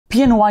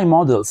PNY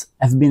models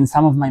have been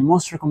some of my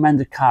most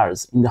recommended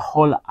cards in the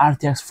whole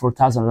RTX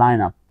 4000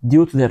 lineup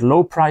due to their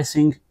low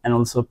pricing and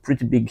also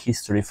pretty big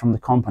history from the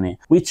company,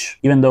 which,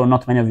 even though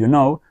not many of you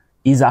know,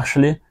 is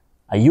actually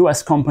a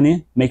US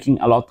company making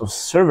a lot of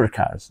server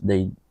cards.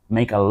 They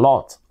make a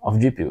lot of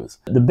GPUs.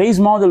 The base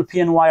model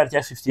PNY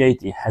RTX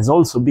 5080 has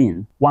also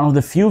been one of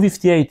the few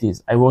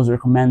 5080s I was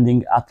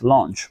recommending at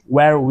launch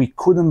where we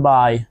couldn't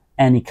buy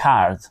any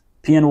cards.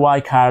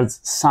 PNY cards,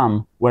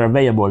 some were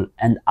available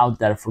and out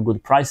there for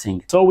good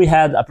pricing. So we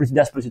had a pretty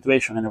desperate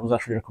situation and I was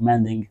actually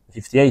recommending the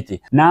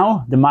 5080.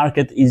 Now the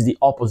market is the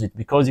opposite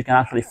because you can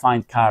actually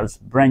find cards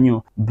brand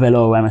new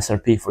below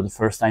MSRP for the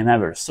first time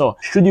ever. So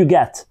should you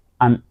get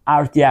an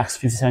RTX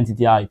 5070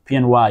 Ti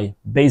PNY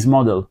base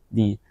model,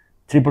 the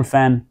triple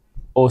fan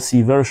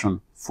OC version,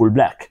 full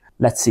black?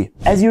 Let's see.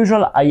 As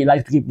usual, I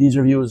like to keep these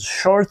reviews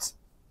short,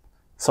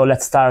 so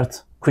let's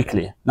start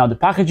quickly. Now the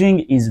packaging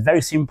is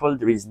very simple.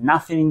 There is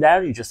nothing in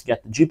there. You just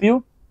get the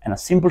GPU and a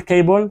simple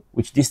cable,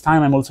 which this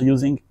time I'm also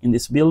using in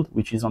this build,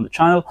 which is on the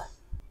channel,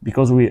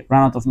 because we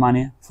ran out of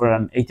money for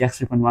an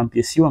ATX 3.1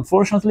 PSU,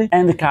 unfortunately.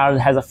 And the card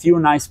has a few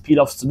nice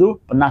peel-offs to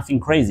do, but nothing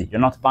crazy. You're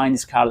not buying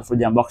this card for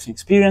the unboxing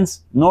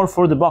experience, nor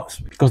for the box,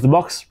 because the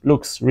box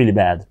looks really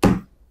bad.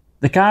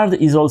 The card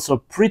is also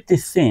pretty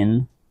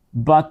thin,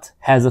 but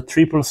has a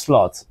triple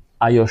slot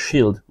I/O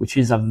shield, which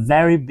is a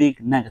very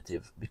big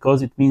negative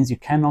because it means you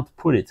cannot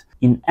put it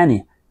in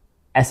any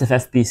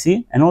SFF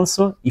PC, and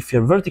also if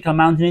you're vertical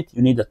mounting it,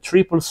 you need a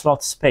triple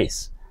slot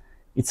space.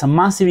 It's a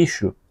massive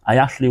issue. I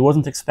actually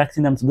wasn't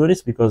expecting them to do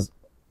this because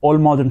all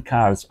modern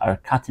cards are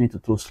cutting into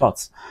 2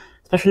 slots,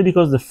 especially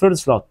because the third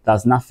slot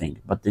does nothing,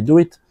 but they do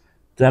it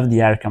to have the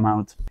air come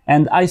out.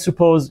 And I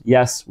suppose,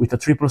 yes, with a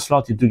triple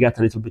slot you do get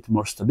a little bit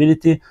more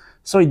stability,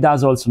 so it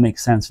does also make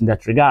sense in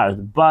that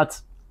regard,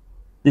 but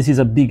this is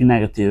a big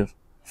negative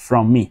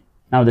from me.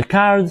 Now the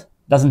card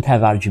doesn't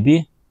have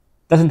RGB,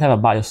 doesn't have a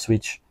BIOS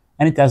switch,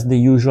 and it has the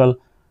usual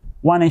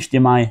one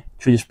HDMI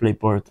 3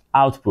 DisplayPort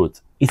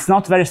output. It's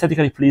not very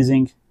aesthetically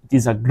pleasing. It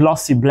is a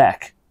glossy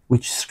black,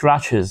 which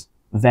scratches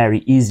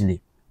very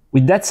easily.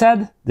 With that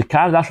said, the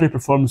card actually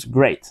performs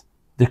great.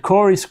 The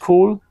core is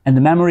cool, and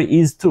the memory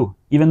is too,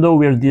 even though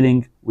we're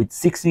dealing with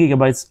 60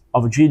 GB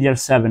of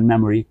GDDR7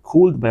 memory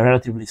cooled by a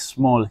relatively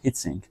small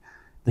heatsink.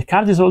 The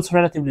card is also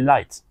relatively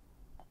light,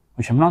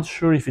 which I'm not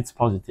sure if it's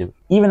positive.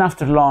 Even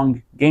after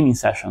long gaming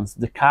sessions,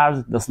 the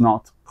card does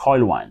not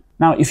coil whine.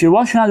 Now, if you're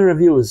watching other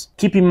reviews,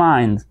 keep in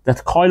mind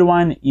that coil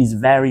whine is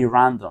very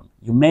random.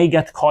 You may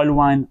get coil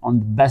whine on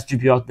the best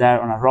GPU out there,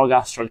 on a ROG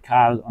Astral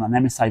card, on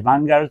an MSI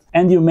Vanguard,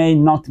 and you may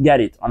not get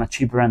it on a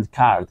cheaper end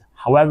card.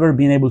 However,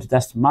 being able to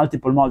test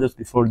multiple models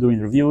before doing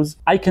reviews,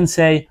 I can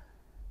say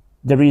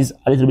there is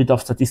a little bit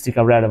of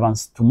statistical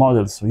relevance to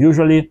models. So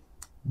usually,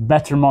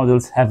 better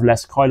models have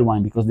less coil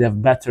whine because they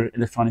have better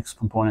electronics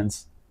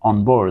components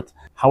on board.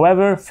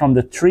 However, from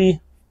the 3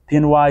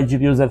 PNY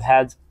GPUs I've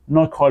had,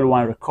 no coil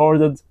whine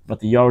recorded,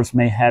 but yours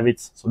may have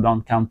it, so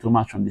don't count too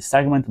much on this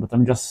segment, but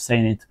I'm just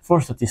saying it for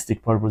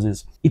statistic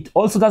purposes. It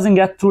also doesn't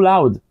get too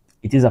loud.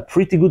 It is a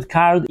pretty good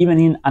card, even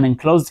in an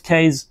enclosed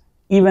case,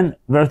 even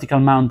vertical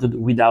mounted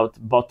without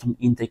bottom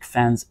intake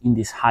fans in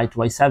this height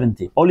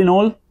Y70. All in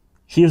all,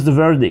 here's the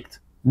verdict.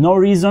 No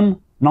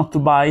reason not to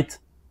buy it,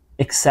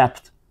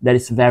 except that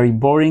it's very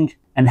boring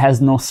and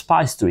has no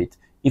spice to it.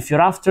 If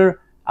you're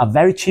after a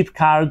very cheap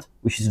card,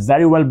 which is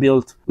very well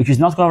built, which is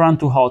not going to run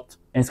too hot,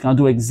 and it's going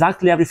to do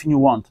exactly everything you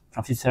want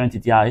from 5070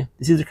 Ti,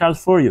 this is the card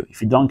for you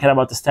if you don't care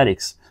about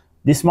aesthetics.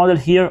 This model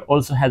here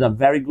also had a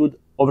very good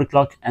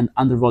overclock and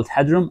undervolt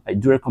headroom. I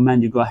do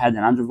recommend you go ahead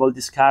and undervolt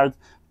this card.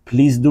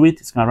 Please do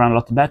it. It's going to run a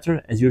lot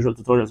better. As usual,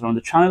 tutorials are on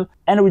the channel.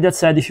 And with that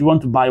said, if you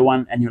want to buy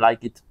one and you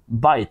like it,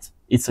 buy it.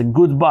 It's a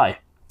good buy.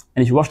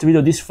 And if you watched the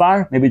video this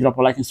far, maybe drop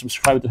a like and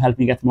subscribe to help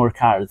me get more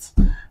cards.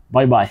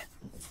 Bye bye.